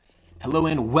Hello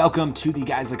and welcome to the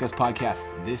Guys Like Us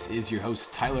podcast. This is your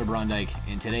host, Tyler Brondike,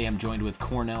 and today I'm joined with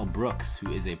Cornell Brooks,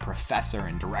 who is a professor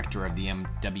and director of the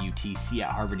MWTC at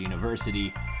Harvard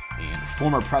University and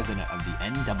former president of the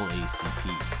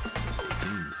NAACP. So stay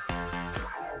tuned.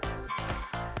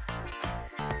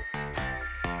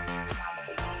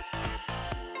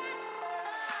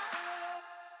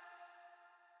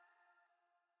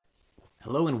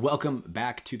 Hello and welcome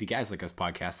back to the Guys Like Us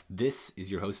podcast. This is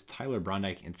your host, Tyler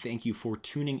Brondike, and thank you for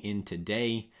tuning in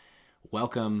today.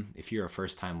 Welcome. If you're a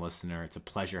first-time listener, it's a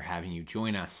pleasure having you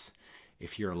join us.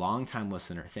 If you're a long-time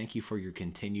listener, thank you for your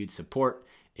continued support.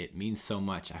 It means so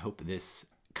much. I hope this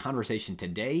conversation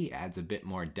today adds a bit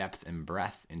more depth and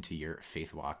breadth into your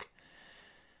faith walk.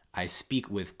 I speak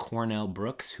with Cornell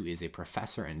Brooks, who is a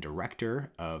professor and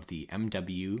director of the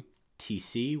MWTC,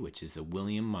 which is the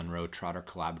William Monroe Trotter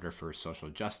Collaborative for Social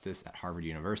Justice at Harvard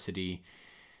University.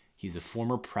 He's a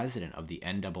former president of the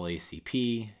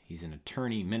NAACP. He's an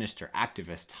attorney, minister,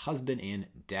 activist, husband, and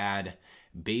dad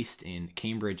based in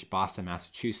Cambridge, Boston,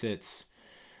 Massachusetts.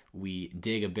 We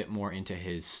dig a bit more into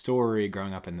his story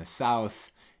growing up in the South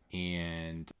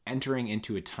and entering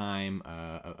into a time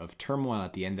of turmoil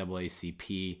at the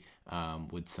NAACP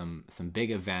with some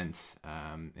big events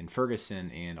in Ferguson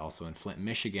and also in Flint,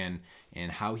 Michigan, and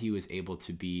how he was able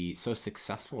to be so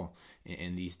successful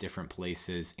in these different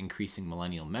places, increasing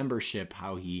millennial membership,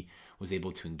 how he was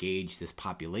able to engage this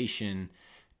population,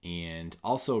 and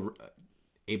also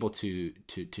able to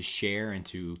share and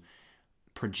to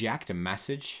project a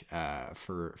message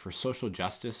for social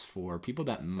justice for people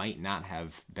that might not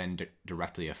have been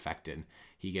directly affected.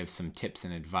 He gives some tips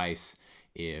and advice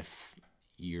if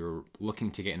you're looking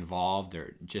to get involved,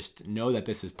 or just know that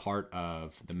this is part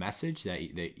of the message that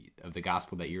of the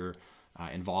gospel that you're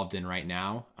involved in right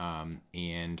now,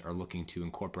 and are looking to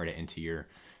incorporate it into your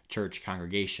church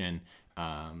congregation,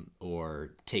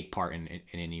 or take part in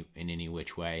any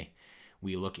which way.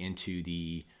 We look into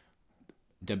the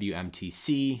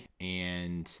WMTC,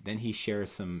 and then he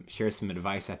shares some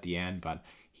advice at the end, but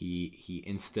he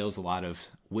instills a lot of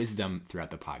wisdom throughout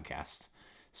the podcast.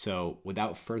 So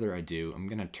without further ado, I'm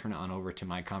going to turn it on over to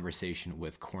my conversation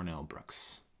with Cornell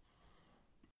Brooks.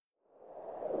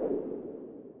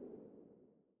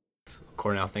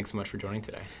 Cornell, thanks so much for joining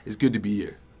today. It's good to be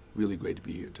here. Really great to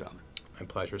be here, Tyler. My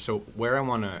pleasure. So where I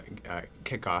want to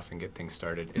kick off and get things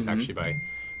started is actually by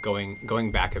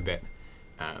going back a bit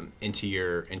into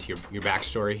your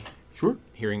backstory. Sure.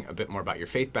 Hearing a bit more about your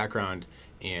faith background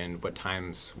and what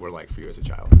times were like for you as a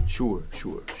child. Sure.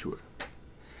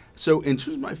 So in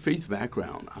terms of my faith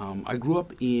background, I grew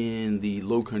up in the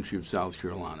low country of South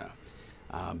Carolina,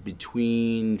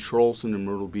 between Charleston and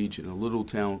Myrtle Beach, in a little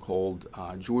town called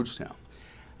Georgetown.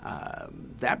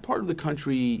 That part of the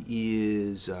country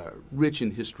is rich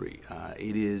in history.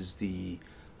 It is the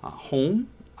home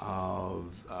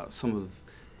of some of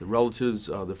the relatives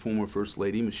of the former First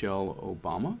Lady, Michelle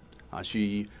Obama.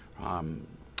 She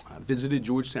visited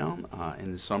Georgetown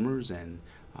in the summers, and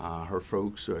her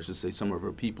folks, or I should say some of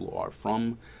her people, are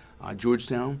from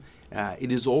Georgetown.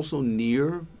 It is also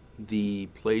near the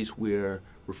place where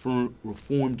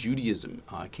Reform Judaism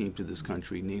came to this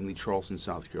country, namely Charleston,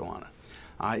 South Carolina.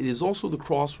 It is also the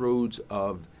crossroads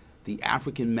of the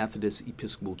African Methodist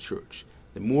Episcopal Church.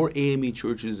 There are more AME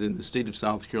churches in the state of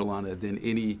South Carolina than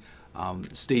any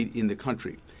state in the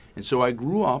country. And so I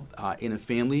grew up in a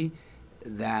family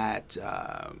that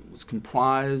was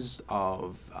comprised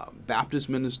of Baptist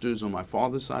ministers on my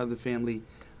father's side of the family,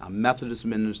 Methodist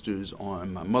ministers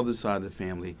on my mother's side of the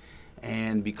family,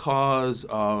 and because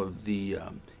of the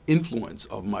influence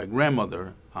of my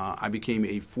grandmother, I became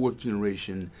a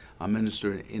fourth-generation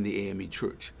minister in the AME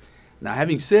church. Now,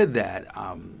 having said that,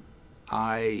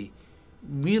 I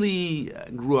really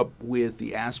grew up with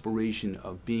the aspiration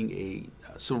of being a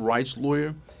civil rights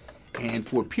lawyer, and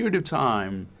for a period of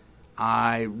time,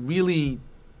 I really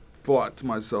thought to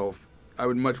myself, I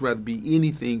would much rather be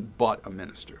anything but a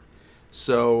minister.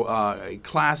 So a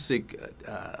classic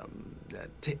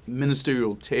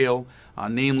ministerial tale,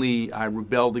 namely I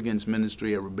rebelled against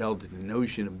ministry. I rebelled at the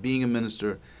notion of being a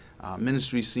minister.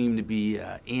 Ministry seemed to be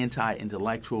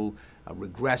anti-intellectual,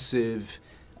 regressive,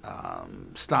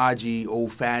 stodgy,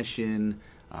 old-fashioned.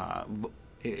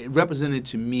 It represented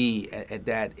to me at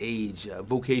that age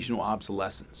vocational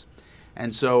obsolescence.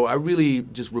 And so I really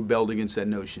just rebelled against that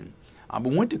notion. But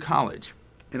went to college,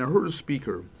 and I heard a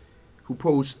speaker who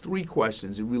posed three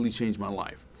questions that really changed my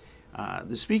life.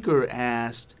 The speaker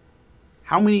asked,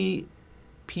 how many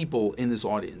people in this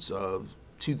audience of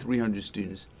 200-300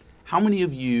 students, how many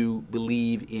of you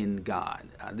believe in God?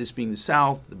 This being the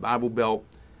South, the Bible Belt,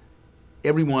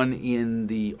 Everyone in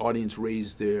the audience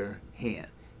raised their hand.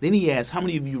 Then he asked, how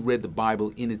many of you read the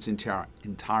Bible in its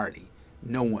entirety?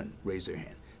 No one raised their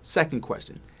hand. Second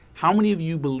question, how many of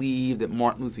you believe that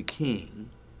Martin Luther King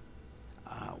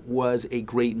was a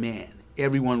great man?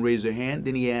 Everyone raised their hand.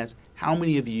 Then he asked, how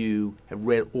many of you have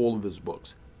read all of his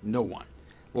books? No one.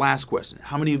 Last question,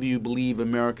 how many of you believe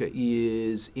America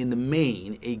is, in the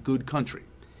main, a good country?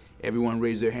 Everyone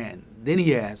raised their hand. Then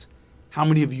he asked, how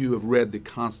many of you have read the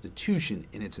Constitution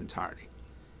in its entirety?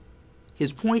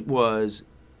 His point was,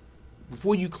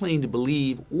 before you claim to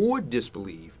believe or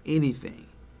disbelieve anything,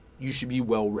 you should be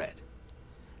well read.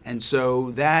 And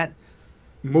so that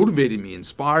motivated me,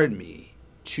 inspired me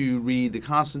to read the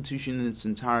Constitution in its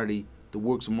entirety, the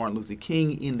works of Martin Luther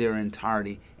King in their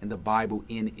entirety, and the Bible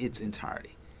in its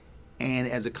entirety. And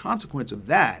as a consequence of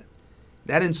that,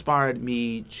 that inspired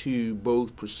me to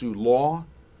both pursue law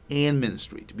and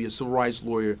ministry, to be a civil rights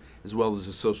lawyer as well as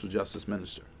a social justice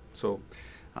minister. So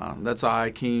that's how I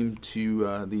came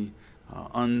to the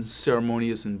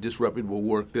unceremonious and disreputable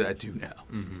work that I do now.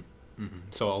 Mm-hmm. Mm-hmm.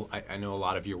 So I know a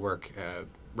lot of your work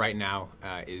right now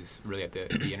is really at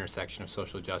the intersection of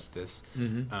social justice,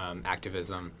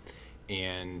 activism.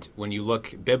 And when you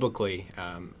look biblically,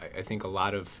 I think a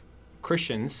lot of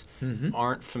Christians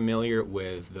aren't familiar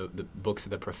with the books of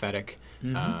the prophetic,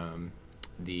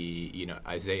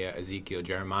 Isaiah, Ezekiel,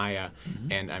 Jeremiah,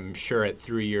 and I'm sure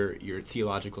through your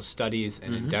theological studies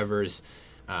and endeavors,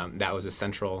 that was a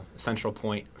central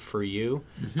point for you.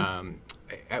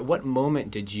 At what moment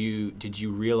did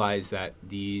you realize that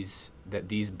these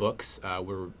books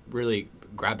were really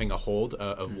grabbing a hold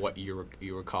of what you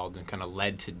were called and kind of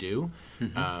led to do,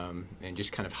 and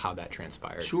just kind of how that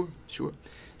transpired? Sure.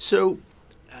 So,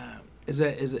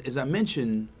 as I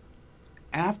mentioned,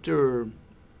 after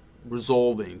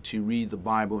resolving to read the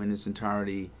Bible in its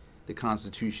entirety, the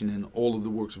Constitution, and all of the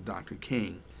works of Dr.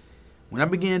 King, when I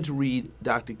began to read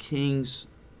Dr. King's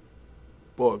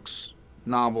books,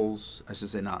 novels, I should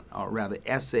say not, or rather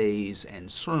essays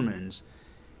and sermons,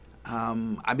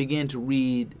 I began to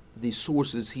read the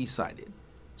sources he cited.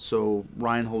 So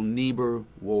Reinhold Niebuhr,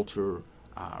 Walter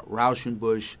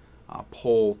Rauschenbusch,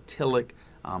 Paul Tillich,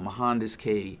 Mohandas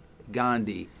K.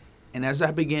 Gandhi. And as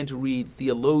I began to read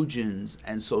theologians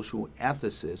and social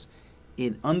ethicists,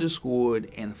 it underscored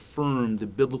and affirmed the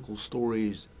biblical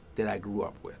stories that I grew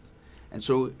up with. And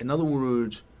so, in other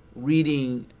words,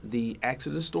 reading the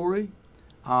Exodus story,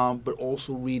 but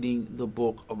also reading the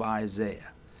book of Isaiah.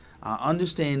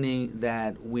 Understanding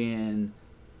that when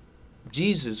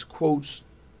Jesus quotes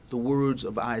the words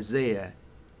of Isaiah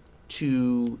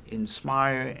to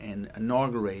inspire and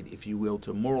inaugurate, if you will,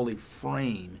 to morally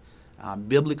frame,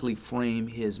 biblically frame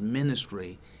his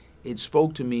ministry, it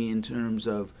spoke to me in terms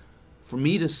of, for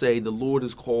me to say, the Lord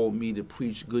has called me to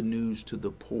preach good news to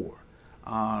the poor,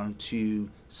 to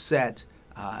set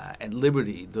at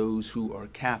liberty those who are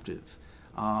captive,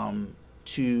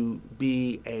 to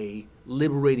be a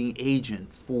liberating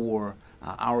agent for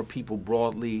our people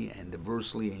broadly and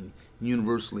diversely and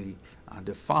universally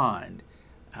defined.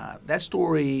 That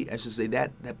story, I should say,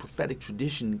 that prophetic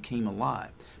tradition came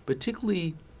alive,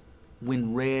 particularly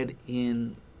when read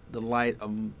in the light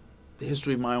of the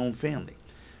history of my own family.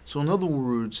 So in other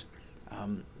words,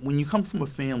 when you come from a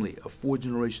family of 4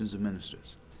 generations of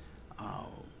ministers,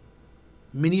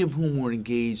 many of whom were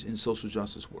engaged in social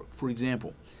justice work. For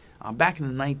example, back in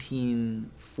the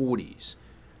 1940s,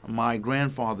 my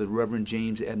grandfather, Reverend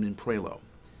James Edmund Prelo,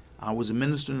 was a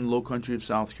minister in the Low Country of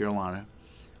South Carolina,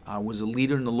 was a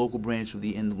leader in the local branch of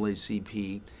the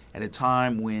NAACP at a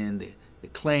time when the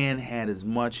Klan had as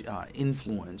much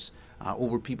influence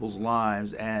over people's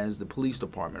lives as the police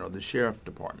department or the sheriff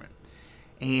department.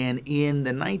 And in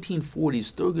the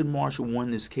 1940s, Thurgood Marshall won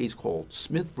this case called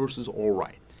Smith versus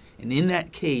Allwright. And in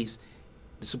that case,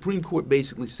 the Supreme Court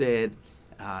basically said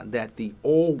that the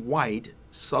all-white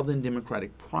Southern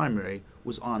Democratic primary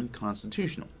was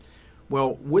unconstitutional.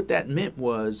 Well, what that meant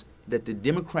was that the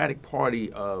Democratic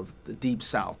Party of the Deep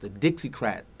South, the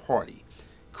Dixiecrat Party,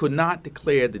 could not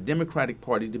declare the Democratic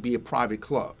Party to be a private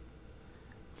club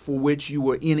for which you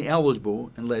were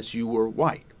ineligible unless you were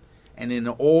white. And in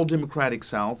the all-Democratic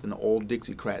South and the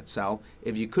all-Dixiecrat South,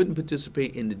 if you couldn't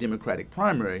participate in the Democratic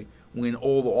primary when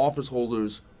all the office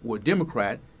holders were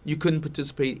Democrat, you couldn't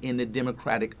participate in the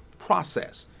democratic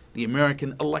process, the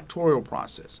American electoral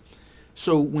process.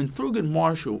 So when Thurgood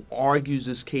Marshall argues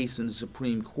this case in the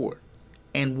Supreme Court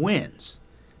and wins,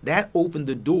 that opened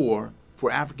the door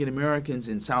for African Americans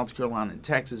in South Carolina and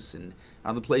Texas and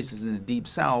other places in the Deep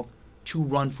South to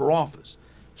run for office.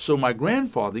 So my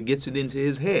grandfather gets it into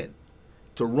his head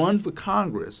to run for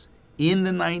Congress in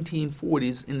the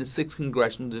 1940s in the 6th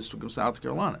Congressional District of South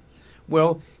Carolina.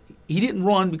 Well, he didn't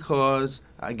run because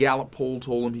a Gallup poll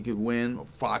told him he could win, or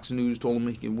Fox News told him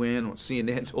he could win, or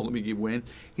CNN told him he could win.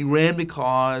 He ran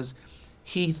because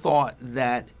he thought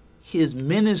that his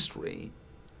ministry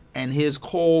and his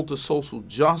call to social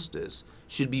justice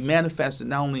should be manifested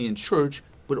not only in church,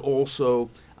 but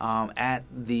also at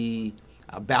the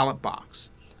ballot box,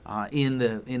 in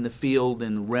the field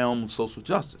and realm of social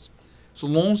justice. So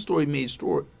long story made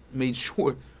short,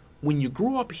 when you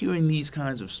grow up hearing these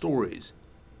kinds of stories,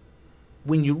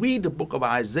 when you read the book of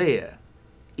Isaiah,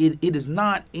 it is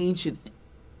not ancient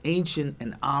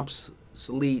and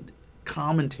obsolete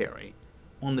commentary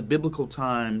on the biblical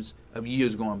times of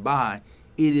years gone by.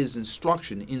 It is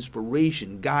instruction,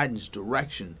 inspiration, guidance,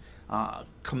 direction,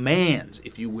 commands,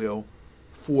 if you will,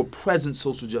 for present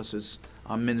social justice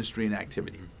ministry and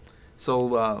activity.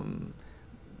 So,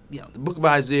 the book of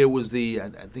Isaiah was I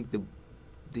think the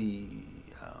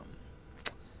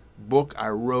book I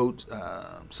wrote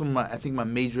my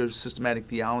major systematic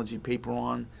theology paper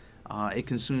on. It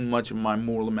consumed much of my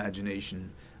moral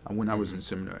imagination when I was in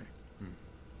seminary.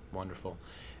 Wonderful.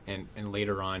 And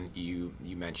later on, you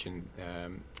mentioned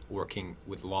working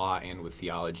with law and with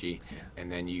theology,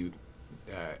 and then you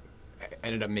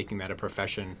ended up making that a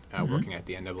profession, working at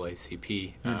the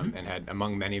NAACP, and had,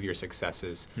 among many of your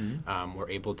successes, were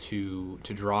able to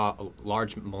draw a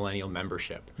large millennial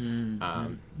membership in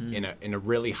a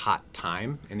really hot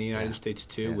time in the United States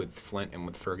too, with Flint and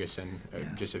with Ferguson,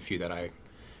 just a few that I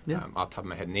off the top of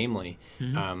my head, namely.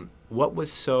 What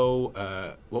was so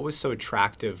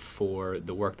attractive for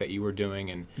the work that you were doing,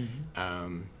 and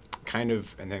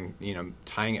and then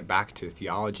tying it back to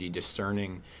theology,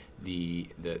 discerning the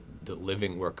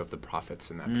living work of the prophets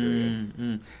in that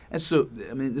period? And so,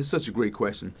 it's such a great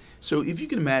question. So if you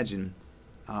can imagine,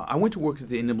 I went to work at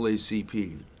the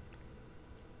NAACP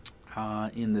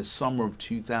in the summer of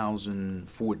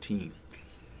 2014.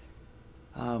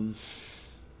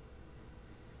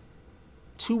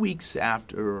 2 weeks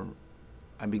after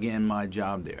I began my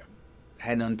job there,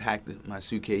 hadn't unpacked my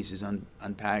suitcases,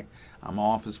 unpacked my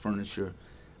office furniture,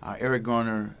 Eric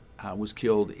Garner was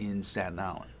killed in Staten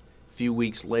Island. A few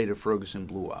weeks later, Ferguson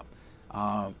blew up.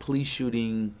 Police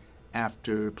shooting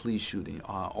after police shooting.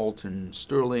 Alton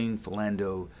Sterling,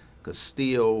 Philando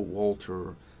Castile,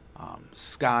 Walter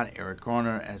Scott, Eric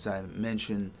Garner, as I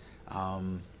mentioned,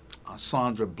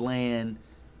 Sandra Bland.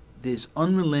 This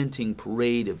unrelenting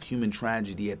parade of human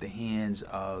tragedy at the hands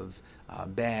of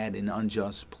bad and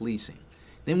unjust policing.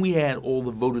 Then we had all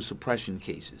the voter suppression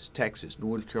cases, Texas,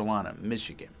 North Carolina,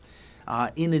 Michigan.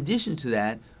 In addition to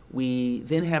that, we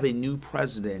then have a new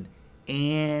president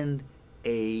and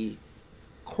a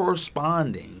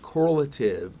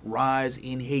correlative rise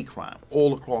in hate crime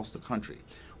all across the country.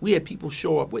 We had people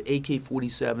show up with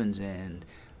AK-47s and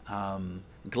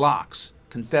Glocks,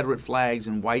 Confederate flags,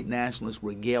 and white nationalist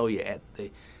regalia at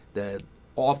the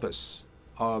office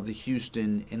of the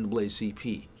Houston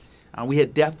NAACP. We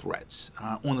had death threats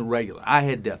on the regular. I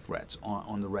had death threats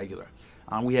on the regular.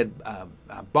 We had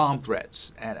bomb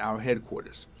threats at our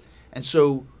headquarters. And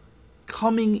so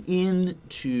coming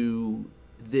into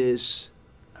this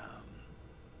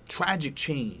tragic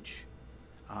change,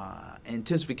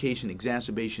 intensification,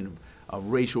 exacerbation of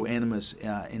racial animus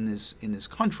in this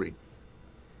country,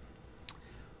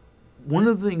 one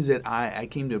of the things that I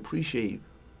came to appreciate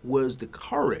was the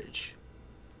courage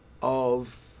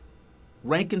of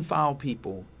rank and file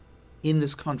people in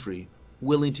this country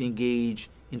willing to engage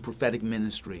in prophetic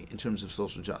ministry in terms of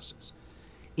social justice,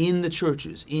 in the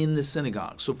churches, in the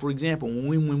synagogues. So, for example,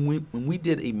 when we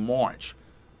did a march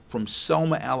from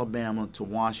Selma, Alabama to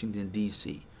Washington,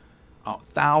 D.C.,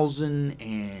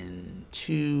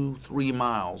 1,002-3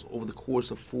 miles over the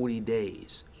course of 40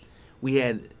 days, we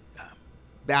had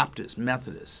Baptists,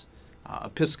 Methodists,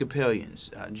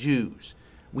 Episcopalians, Jews.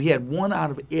 We had 1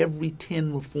 out of every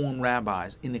 10 Reformed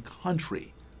rabbis in the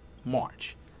country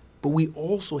march. But we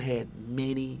also had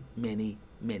many, many,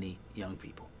 many young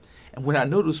people. And what I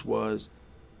noticed was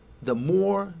the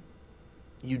more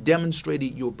you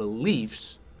demonstrated your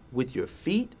beliefs with your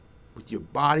feet, with your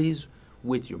bodies,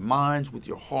 with your minds, with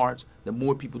your hearts, the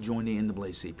more people joined the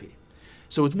NAACP.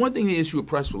 So it's one thing to issue a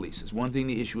press release. It's one thing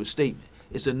to issue a statement.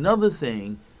 It's another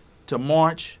thing to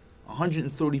march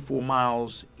 134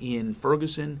 miles in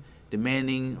Ferguson,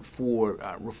 demanding for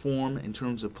reform in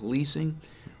terms of policing,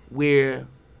 where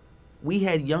we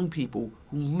had young people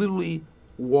who literally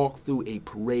walked through a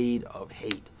parade of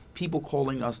hate. People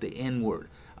calling us the N-word,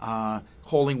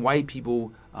 calling white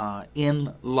people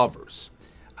N-lovers,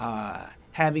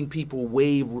 having people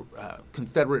wave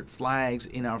Confederate flags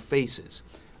in our faces,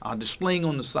 displaying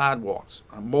on the sidewalks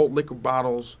malt liquor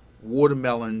bottles,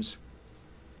 watermelons,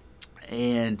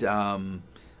 and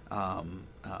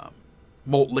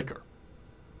malt liquor.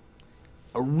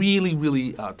 A really,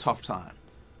 really tough time.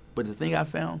 But the thing I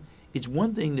found, it's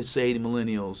one thing to say to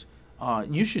millennials,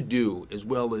 you should do as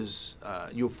well as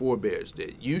your forebears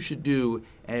did. You should do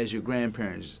as your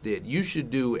grandparents did. You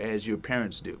should do as your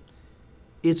parents do.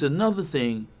 It's another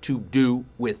thing to do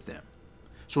with them.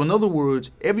 So in other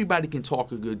words, everybody can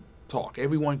talk a good talk.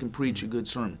 Everyone can preach a good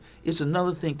sermon. It's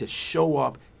another thing to show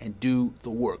up and do the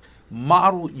work.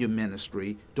 Model your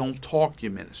ministry. Don't talk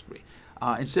your ministry.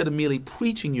 Instead of merely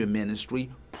preaching your ministry,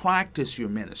 practice your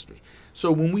ministry.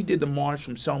 So when we did the march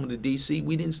from Selma to D.C.,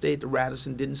 we didn't stay at the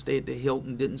Radisson, didn't stay at the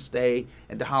Hilton, didn't stay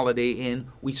at the Holiday Inn.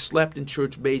 We slept in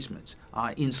church basements,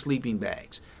 in sleeping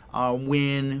bags.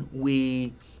 When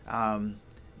we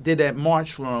did that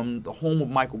march from the home of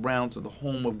Michael Brown to the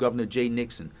home of Governor Jay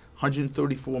Nixon,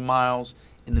 134 miles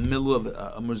in the middle of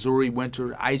a Missouri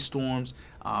winter, ice storms,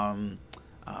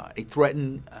 a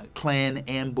threatened Klan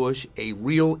ambush, a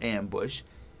real ambush.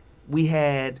 We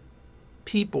had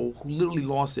people who literally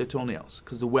lost their toenails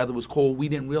because the weather was cold. We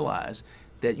didn't realize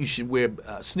that you should wear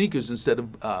sneakers instead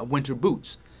of winter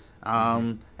boots.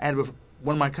 I had one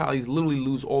of my colleagues literally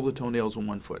lose all the toenails on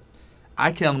one foot.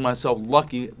 I counted myself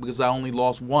lucky because I only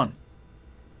lost one.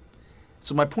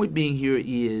 So my point being here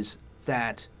is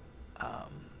that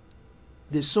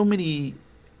there's so many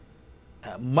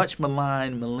much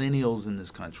maligned millennials in this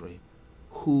country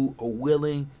who are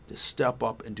willing to step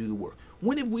up and do the work.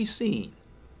 When have we seen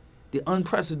the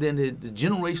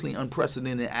generationally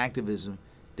unprecedented activism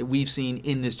that we've seen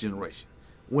in this generation?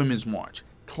 Women's March,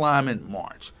 Climate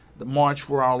March, the March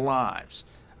for Our Lives,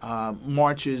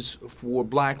 marches for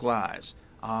Black Lives,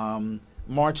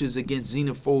 marches against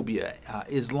xenophobia,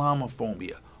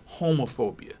 Islamophobia,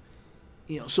 homophobia.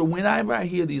 So whenever I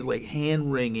hear these like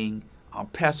hand-wringing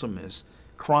pessimists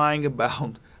crying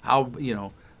about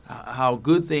how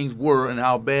good things were and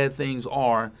how bad things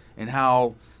are and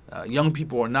how young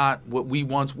people are not what we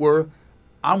once were,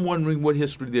 I'm wondering what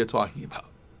history they're talking about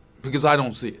because I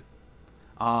don't see it.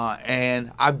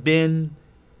 And I've been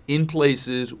in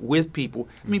places with people.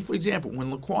 I mean, for example,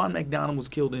 when Laquan McDonald was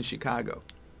killed in Chicago,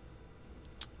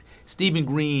 Stephen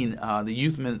Green,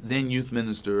 the then youth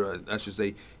minister,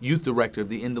 youth director of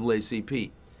the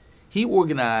NAACP, he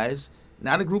organized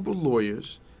not a group of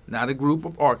lawyers, not a group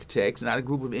of architects, not a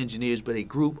group of engineers, but a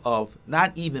group of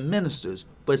not even ministers,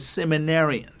 but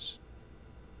seminarians.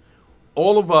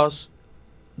 All of us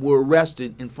were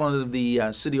arrested in front of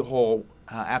the City Hall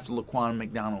after Laquan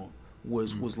McDonald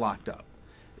was locked up.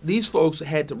 These folks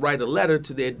had to write a letter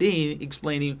to their dean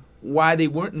explaining why they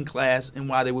weren't in class and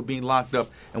why they were being locked up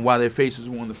and why their faces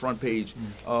were on the front page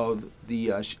of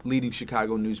the leading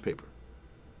Chicago newspaper.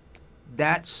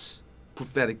 That's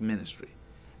prophetic ministry.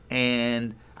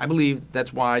 And I believe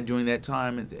that's why during that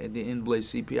time at the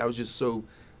NAACP, I was just so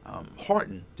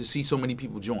heartened to see so many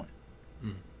people join.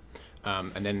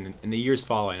 And then in the years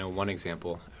following, I know one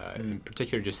example, in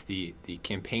particular, just the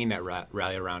campaign that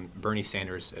rallied around Bernie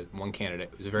Sanders as one candidate.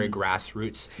 It was very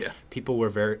grassroots. Yeah. People were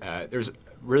very there's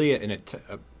really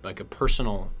a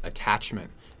personal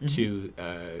attachment to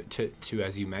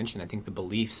as you mentioned, I think the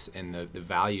beliefs and the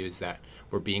values that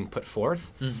were being put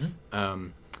forth.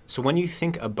 So when you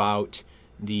think about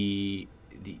the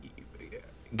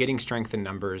getting strength in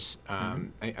numbers,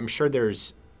 I'm sure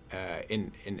there's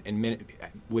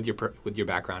with your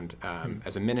background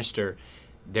as a minister,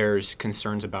 there's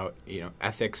concerns about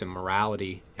ethics and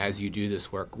morality as you do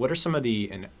this work. What are some of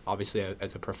and obviously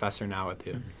as a professor now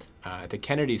at the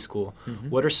Kennedy School,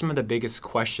 what are some of the biggest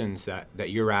questions that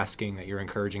you're asking, that you're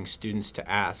encouraging students to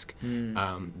ask,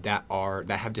 that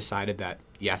have decided that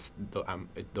yes,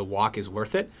 the walk is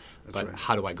worth it, but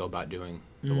how do I go about doing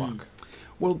the walk?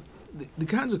 Well, the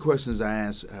kinds of questions I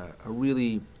ask are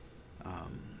really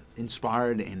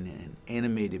inspired and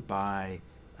animated by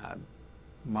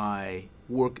my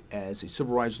work as a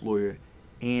civil rights lawyer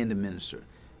and a minister.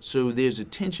 So there's a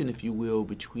tension, if you will,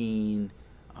 between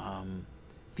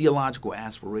theological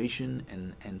aspiration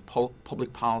and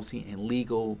public policy and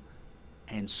legal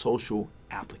and social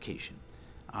application,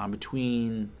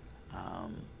 between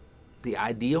the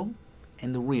ideal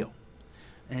and the real.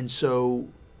 And so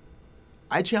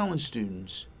I challenge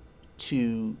students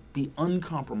to be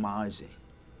uncompromising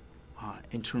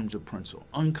in terms of principle,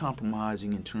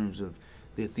 uncompromising in terms of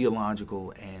their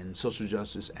theological and social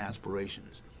justice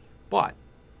aspirations, but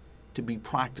to be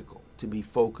practical, to be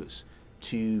focused,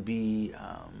 to be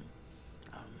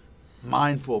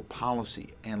mindful of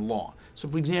policy and law. So,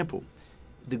 for example,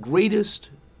 the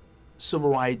greatest civil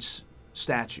rights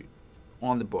statute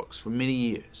on the books for many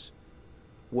years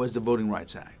was the Voting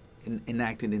Rights Act,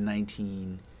 enacted in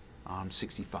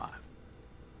 1965.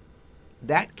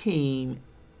 That came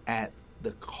at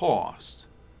the cost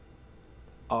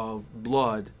of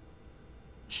blood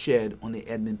shed on the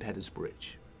Edmund Pettus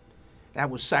Bridge. That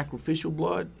was sacrificial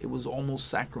blood. It was almost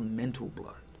sacramental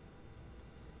blood.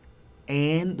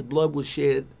 And the blood was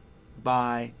shed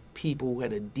by people who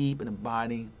had a deep and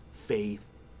abiding faith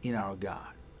in our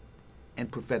God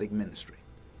and prophetic ministry.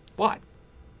 But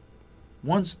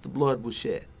once the blood was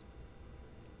shed,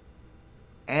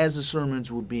 as the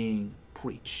sermons were being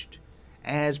preached,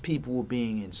 as people were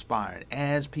being inspired,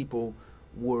 as people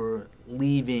were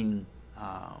leaving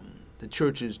the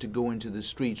churches to go into the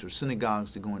streets, or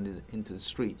synagogues to go into the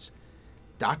streets,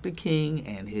 Dr. King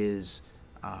and his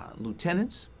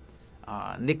lieutenants,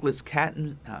 Nicholas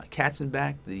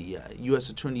Katzenbach, the U.S.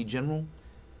 Attorney General,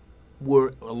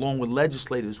 were, along with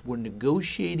legislators, were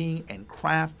negotiating and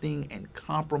crafting and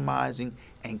compromising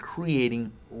and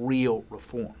creating real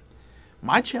reform.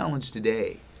 My challenge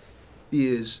today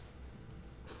is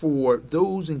for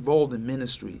those involved in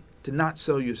ministry to not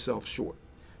sell yourself short.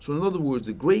 So in other words,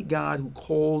 the great God who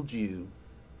called you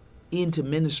into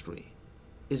ministry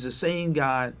is the same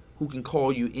God who can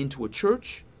call you into a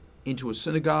church, into a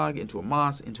synagogue, into a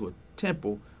mosque, into a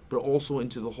temple, but also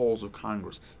into the halls of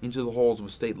Congress, into the halls of a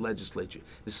state legislature.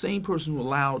 The same person who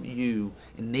allowed you,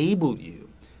 enabled you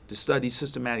to study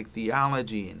systematic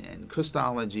theology and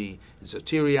Christology and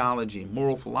soteriology and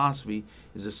moral philosophy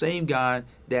is the same God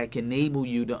that can enable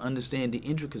you to understand the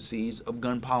intricacies of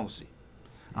gun policy,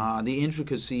 the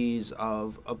intricacies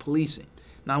of policing.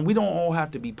 Now, we don't all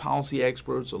have to be policy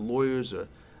experts or lawyers or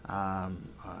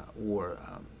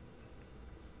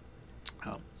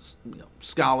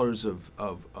scholars of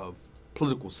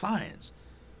political science,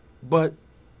 but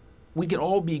we can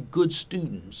all be good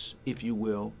students, if you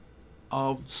will,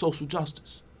 of social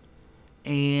justice.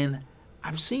 And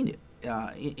I've seen it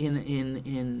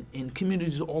in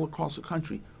communities all across the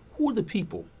country. Who are the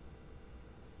people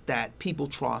that people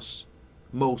trust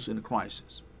most in a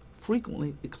crisis?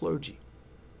 Frequently, the clergy.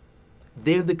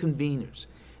 They're the conveners.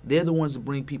 They're the ones that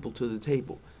bring people to the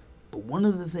table. But one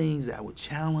of the things that I would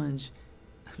challenge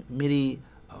many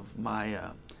of my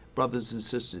brothers and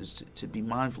sisters to be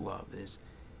mindful of is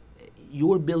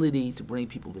your ability to bring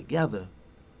people together,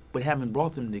 but having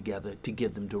brought them together, to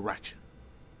give them direction.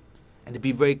 And to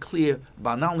be very clear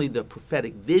about not only the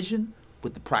prophetic vision,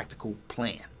 but the practical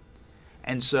plan.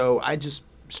 And so I just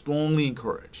strongly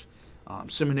encourage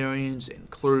seminarians and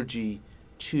clergy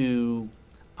to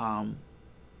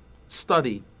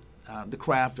study the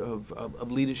craft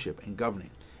of leadership and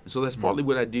governing. And so that's partly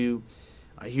what I do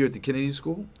here at the Kennedy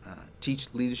School, teach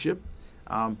leadership,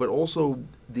 but also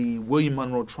the William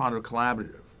Monroe Trotter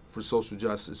Collaborative for Social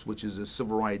Justice, which is a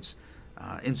civil rights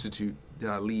institute that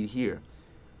I lead here,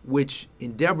 which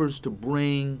endeavors to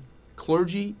bring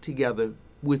clergy together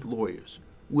with lawyers,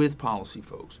 with policy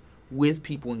folks, with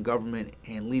people in government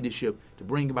and leadership to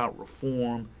bring about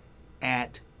reform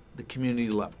at the community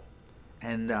level.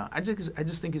 And I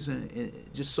just think it's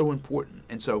just so important.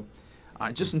 And so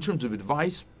just in terms of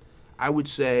advice, I would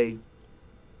say,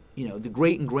 the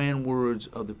great and grand words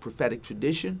of the prophetic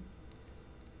tradition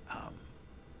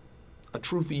are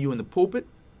true for you in the pulpit,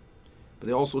 but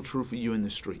they're also true for you in the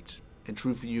streets and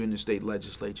true for you in the state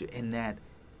legislature. And that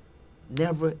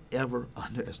never, ever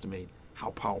underestimate how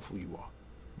powerful you are.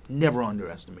 Never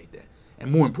underestimate that. And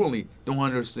more importantly, don't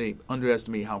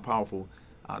underestimate how powerful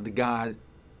the God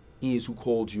is who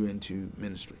called you into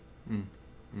ministry.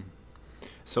 Mm-hmm.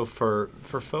 So for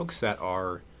folks that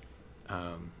are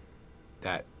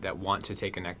that want to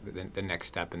take the next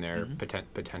step in their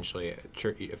potentially a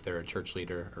church, if they're a church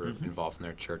leader or involved in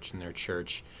their church,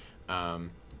 or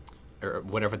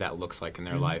whatever that looks like in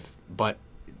their life, but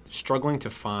struggling to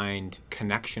find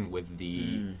connection with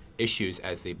the issues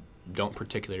as they don't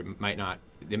particularly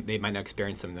they might not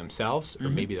experience them themselves, or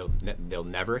maybe they'll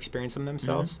never experience them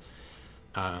themselves.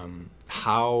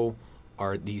 How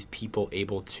are these people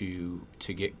able to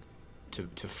get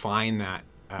to find that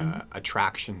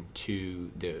attraction to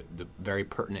the very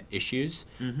pertinent issues,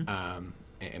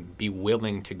 and be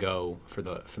willing to go for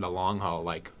the long haul,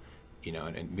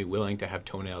 and be willing to have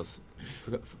toenails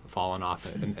falling off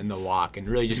in the walk, and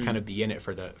really just kind of be in it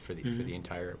for the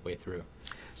entire way through.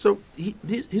 So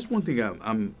here's one thing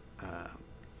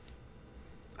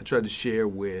I try to share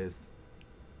with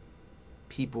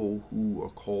people who are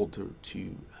called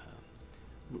to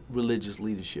religious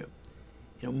leadership.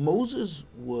 Moses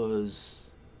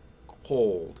was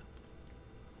called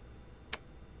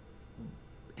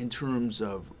in terms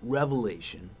of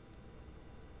revelation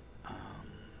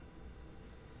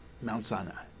Mount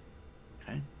Sinai.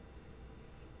 Okay?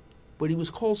 But he was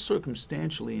called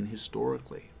circumstantially and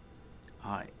historically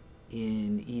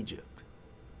in Egypt,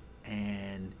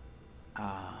 and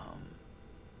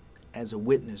as a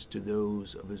witness to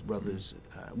those of his brothers,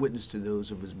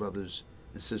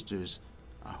 and sisters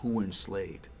who were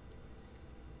enslaved.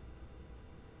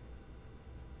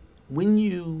 When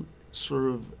you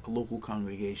serve a local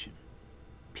congregation,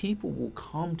 people will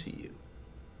come to you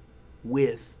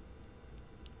with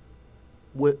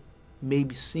what may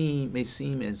seem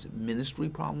as ministry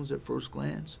problems at first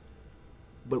glance,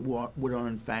 but what are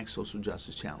in fact social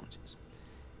justice challenges.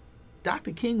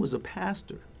 Dr. King was a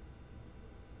pastor.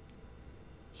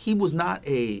 He was not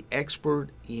an expert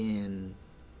in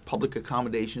public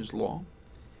accommodations law.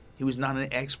 He was not an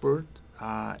expert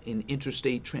in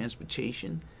interstate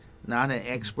transportation, not an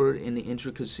expert in the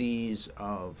intricacies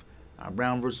of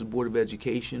Brown versus Board of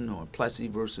Education or Plessy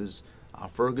versus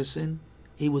Ferguson.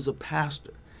 He was a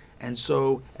pastor. And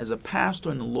so as a pastor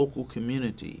in the local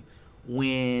community,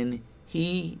 when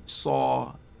he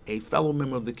saw a fellow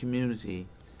member of the community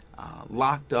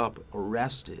locked up,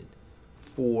 arrested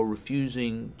for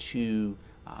refusing to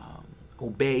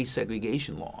obey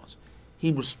segregation laws,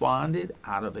 he responded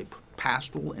out of a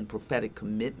pastoral and prophetic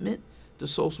commitment to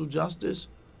social justice,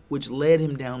 which led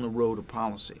him down the road of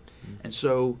policy. Mm-hmm. And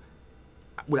so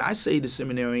what I say to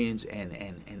seminarians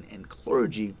and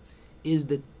clergy is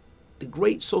that the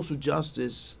great social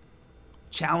justice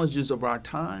challenges of our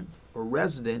time are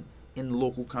resident in the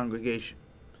local congregation.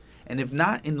 And if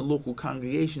not in the local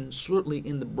congregation, certainly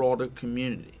in the broader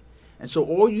community. And so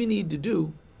all you need to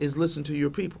do is listen to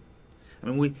your people. I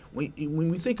mean, when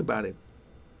we think about it,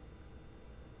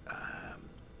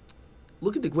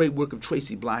 look at the great work of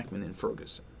Tracy Blackman in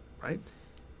Ferguson, right?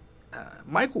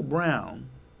 Michael Brown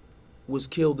was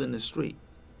killed in the street.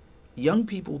 Young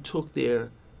people took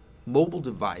their mobile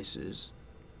devices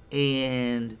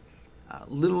and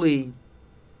literally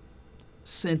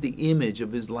sent the image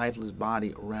of his lifeless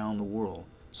body around the world,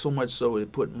 so much so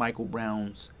it put Michael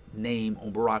Brown's name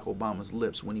on Barack Obama's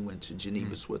lips when he went to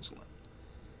Geneva, Switzerland.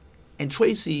 And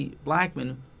Tracy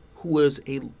Blackman, who was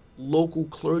a local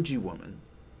clergywoman,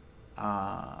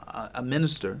 a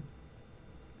minister,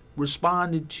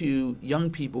 responded to young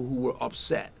people who were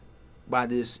upset by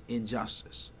this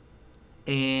injustice.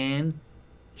 And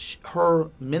her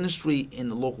ministry in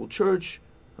the local church,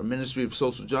 her ministry of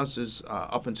social justice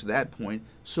up until that point,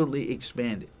 certainly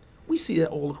expanded. We see that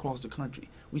all across the country.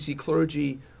 We see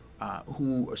clergy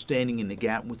who are standing in the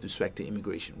gap with respect to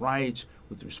immigration rights,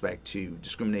 with respect to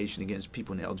discrimination against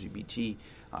people in the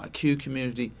LGBTQ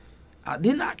community.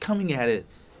 They're not coming at it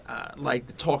like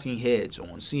the talking heads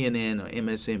on CNN or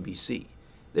MSNBC.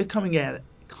 They're coming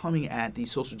at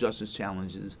these social justice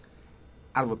challenges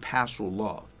out of a pastoral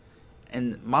love.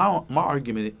 And my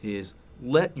argument is,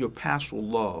 let your pastoral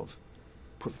love,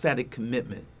 prophetic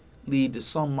commitment, lead to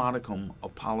some modicum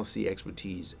of policy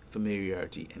expertise,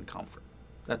 familiarity, and comfort.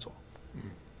 That's all.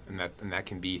 And that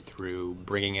can be through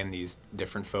bringing in these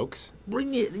different folks?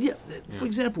 For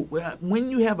example,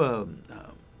 when you have a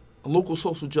local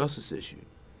social justice issue,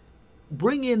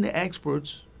 bring in the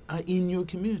experts in your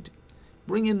community.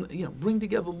 Bring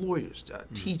together lawyers,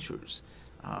 teachers,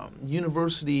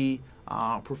 university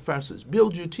professors.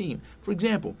 Build your team. For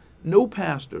example, no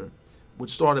pastor would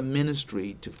start a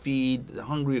ministry to feed the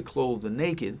hungry or clothe the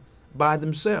naked by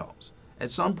themselves. At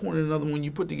some point or another, when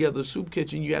you put together a soup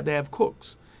kitchen, you have to have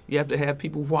cooks. You have to have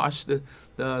people wash the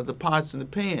pots and the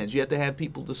pans. You have to have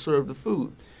people to serve the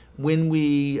food. When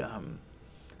we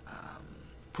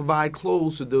provide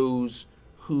clothes to those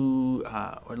who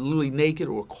are literally naked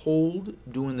or cold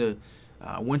during the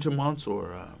winter months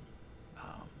or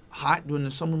hot during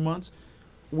the summer months,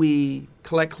 we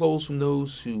collect clothes from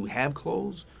those who have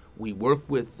clothes. We work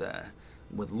with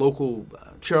local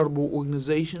charitable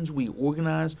organizations. We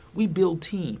organize. We build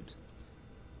teams.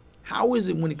 How is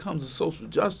it when it comes to social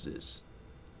justice,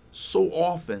 so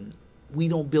often we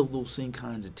don't build those same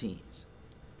kinds of teams?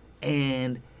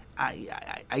 And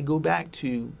I go back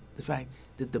to the fact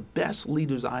that the best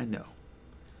leaders I know,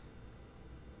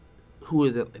 who are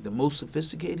the most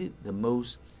sophisticated, the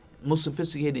most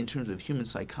sophisticated in terms of human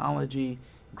psychology,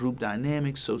 group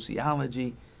dynamics,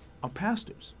 sociology, are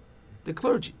pastors. They're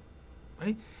clergy,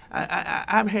 right?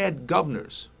 I've had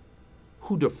governors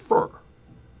who defer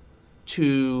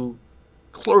to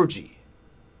clergy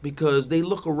because they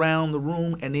look around the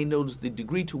room and they notice the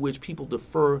degree to which people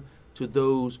defer to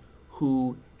those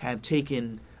who have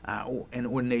taken an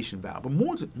ordination vow. But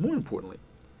more importantly,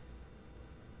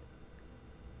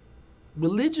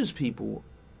 religious people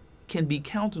can be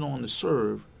counted on to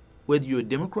serve whether you're a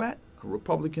Democrat, a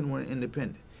Republican, or an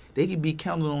independent. They can be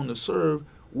counted on to serve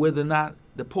whether or not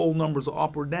the poll numbers are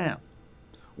up or down.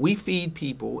 We feed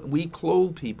people, we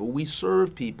clothe people, we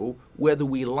serve people whether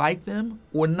we like them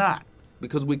or not,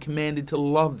 because we're commanded to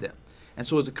love them. And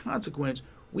so as a consequence,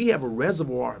 we have a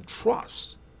reservoir of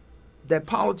trust that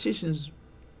politicians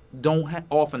don't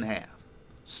often have,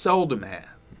 seldom have.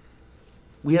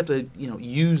 We have to,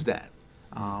 use that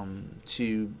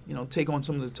to, take on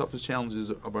some of the toughest challenges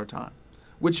of our time,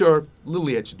 which are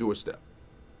literally at your doorstep.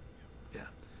 Yeah,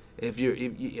 if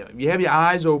you have your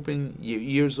eyes open, your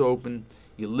ears open,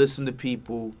 you listen to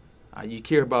people, you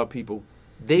care about people,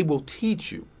 they will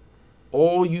teach you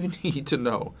all you need to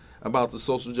know about the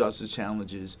social justice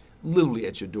challenges literally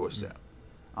at your doorstep.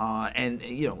 And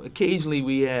occasionally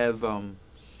we have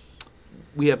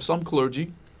some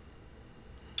clergy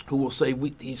who will say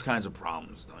these kinds of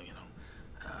problems,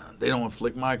 they don't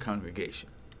afflict my congregation.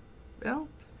 Well,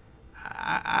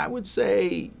 I would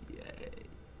say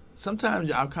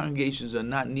sometimes our congregations are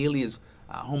not nearly as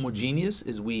homogeneous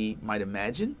as we might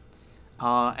imagine,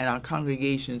 and our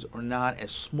congregations are not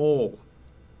as small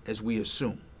as we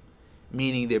assume,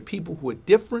 meaning there are people who are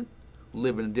different, who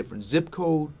live in a different zip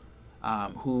code,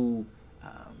 who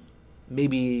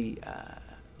maybe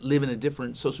live in a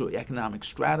different socioeconomic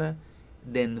strata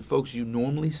than the folks you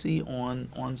normally see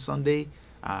on Sunday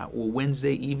or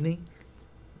Wednesday evening.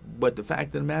 But the fact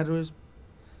of the matter is,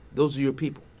 those are your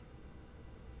people.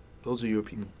 Those are your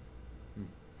people.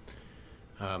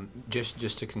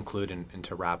 Just to conclude and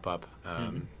to wrap up,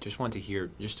 just want to hear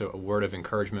just a word of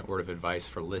encouragement, word of advice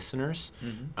for listeners,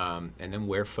 and then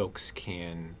where folks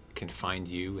can find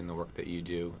you in the work that you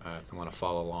do if they want to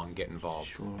follow along, get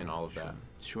involved in all of that.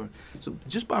 Sure. So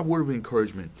just by word of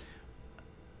encouragement,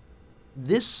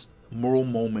 this moral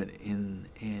moment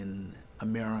in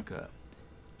America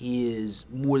is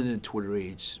more than a Twitter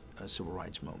age civil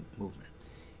rights movement.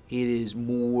 It is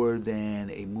more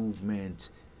than a movement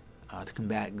to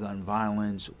combat gun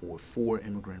violence or for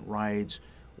immigrant rights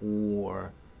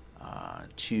or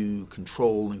to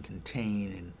control and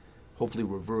contain and hopefully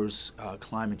reverse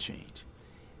climate change.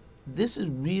 This is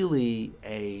really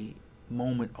a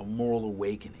moment of moral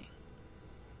awakening,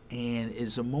 and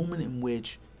it's a moment in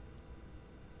which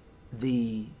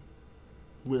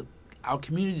our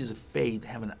communities of faith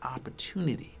have an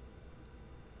opportunity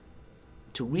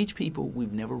to reach people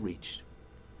we've never reached,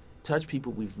 touch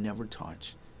people we've never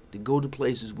touched, to go to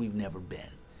places we've never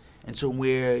been. And so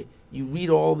where you read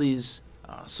all these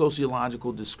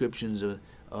sociological descriptions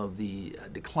of the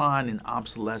decline and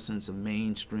obsolescence of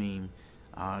mainstream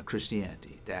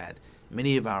Christianity, that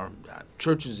many of our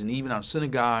churches and even our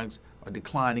synagogues are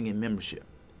declining in membership.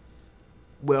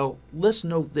 Well, let's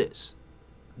note this.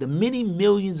 The many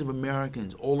millions of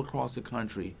Americans all across the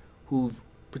country who've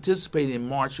participated in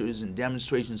marches and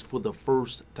demonstrations for the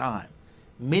first time,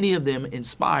 many of them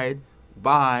inspired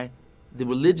by the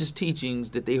religious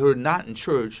teachings that they heard not in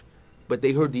church, but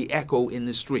they heard the echo in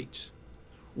the streets.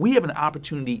 We have an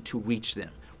opportunity to reach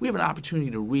them. We have an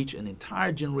opportunity to reach an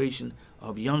entire generation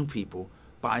of young people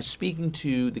by speaking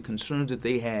to the concerns that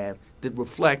they have that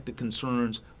reflect the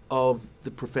concerns of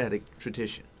the prophetic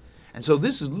tradition. And so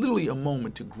this is literally a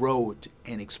moment to grow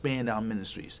and expand our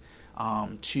ministries,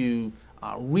 to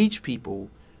reach people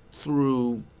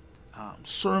through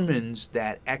sermons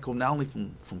that echo not only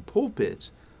from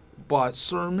pulpits, but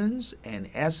sermons and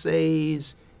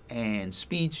essays and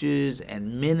speeches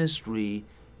and ministry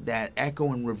that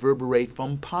echo and reverberate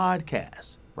from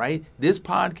podcasts, right? This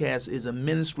podcast is a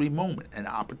ministry moment, an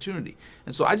opportunity.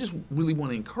 And so I just really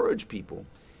want to encourage people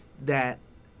that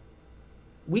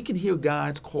we can hear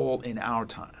God's call in our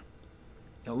time.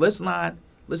 Let's not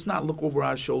look over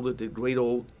our shoulder at the great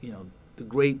old, the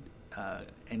great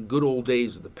and good old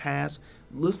days of the past.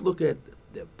 Let's look at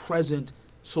the present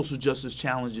social justice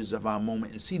challenges of our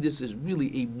moment and see this as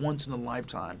really a once in a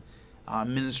lifetime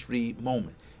ministry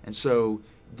moment. And so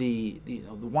the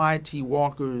Wyatt T.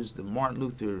 Walkers, the Martin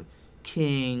Luther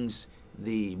Kings,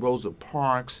 the Rosa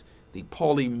Parks, the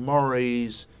Pauli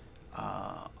Murrays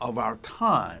of our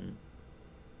time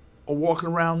are walking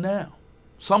around now.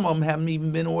 Some of them haven't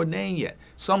even been ordained yet.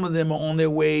 Some of them are on their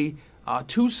way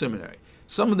to seminary.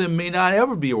 Some of them may not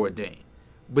ever be ordained,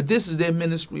 but this is their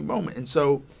ministry moment. And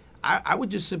so I would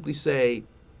just simply say,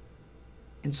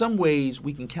 in some ways,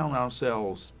 we can count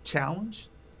ourselves challenged.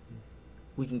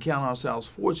 We can count ourselves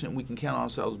fortunate. We can count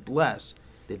ourselves blessed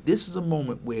that this is a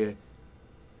moment where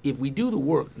if we do the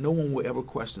work, no one will ever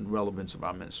question the relevance of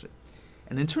our ministry.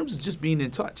 And in terms of just being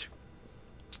in touch,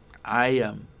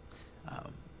 I've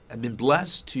been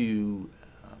blessed to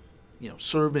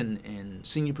serve in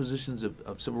senior positions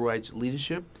of civil rights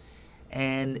leadership.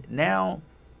 And now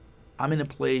I'm in a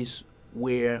place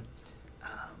where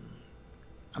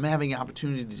I'm having an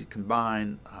opportunity to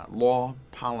combine law,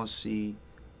 policy,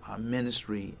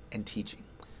 ministry, and teaching.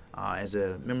 As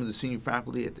a member of the senior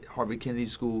faculty at the Harvard Kennedy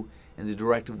School and the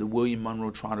director of the William Monroe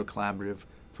Trotter Collaborative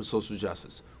for Social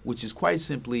Justice, which is quite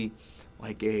simply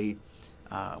like a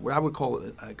what I would call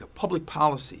like a public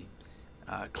policy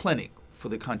clinic for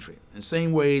the country. In the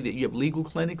same way that you have legal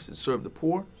clinics that serve the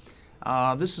poor,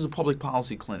 this is a public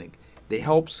policy clinic that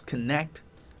helps connect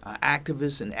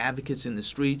activists and advocates in the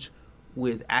streets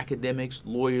with academics,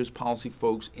 lawyers, policy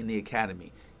folks in the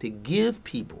academy to give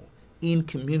people in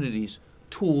communities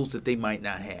tools that they might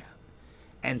not have.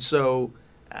 And so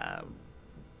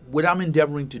what I'm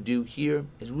endeavoring to do here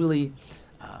is really,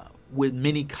 with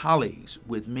many colleagues,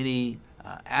 with many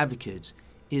advocates,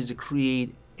 is to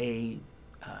create a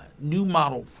new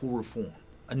model for reform,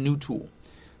 a new tool.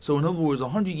 So in other words,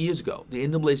 100 years ago, the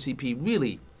NAACP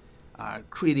really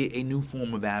created a new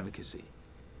form of advocacy.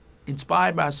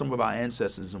 Inspired by some of our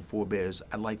ancestors and forebears,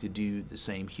 I'd like to do the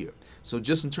same here. So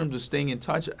just in terms of staying in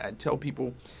touch, I tell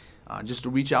people just to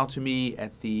reach out to me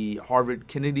at the Harvard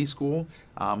Kennedy School.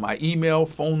 My email,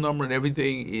 phone number, and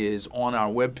everything is on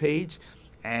our webpage.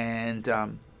 And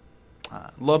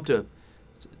love to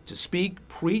speak,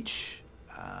 preach,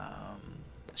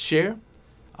 share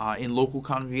in local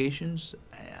congregations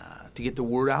to get the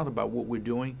word out about what we're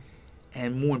doing,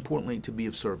 and more importantly, to be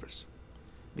of service.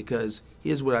 Because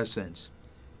here's what I sense.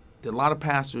 There are a lot of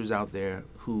pastors out there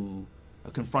who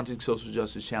are confronting social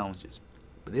justice challenges,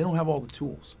 but they don't have all the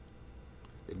tools.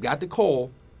 They've got the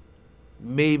call,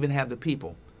 may even have the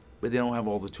people, but they don't have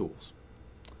all the tools.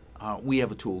 We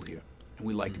have a tool here, and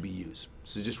we like to be used.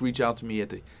 So just reach out to me at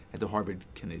the Harvard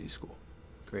Kennedy School.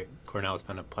 Great. Cornell, it's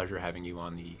been a pleasure having you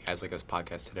on the Guys Like Us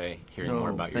podcast today, hearing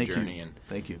more about your journey. And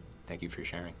thank you. Thank you for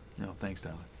sharing. No, thanks,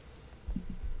 Tyler.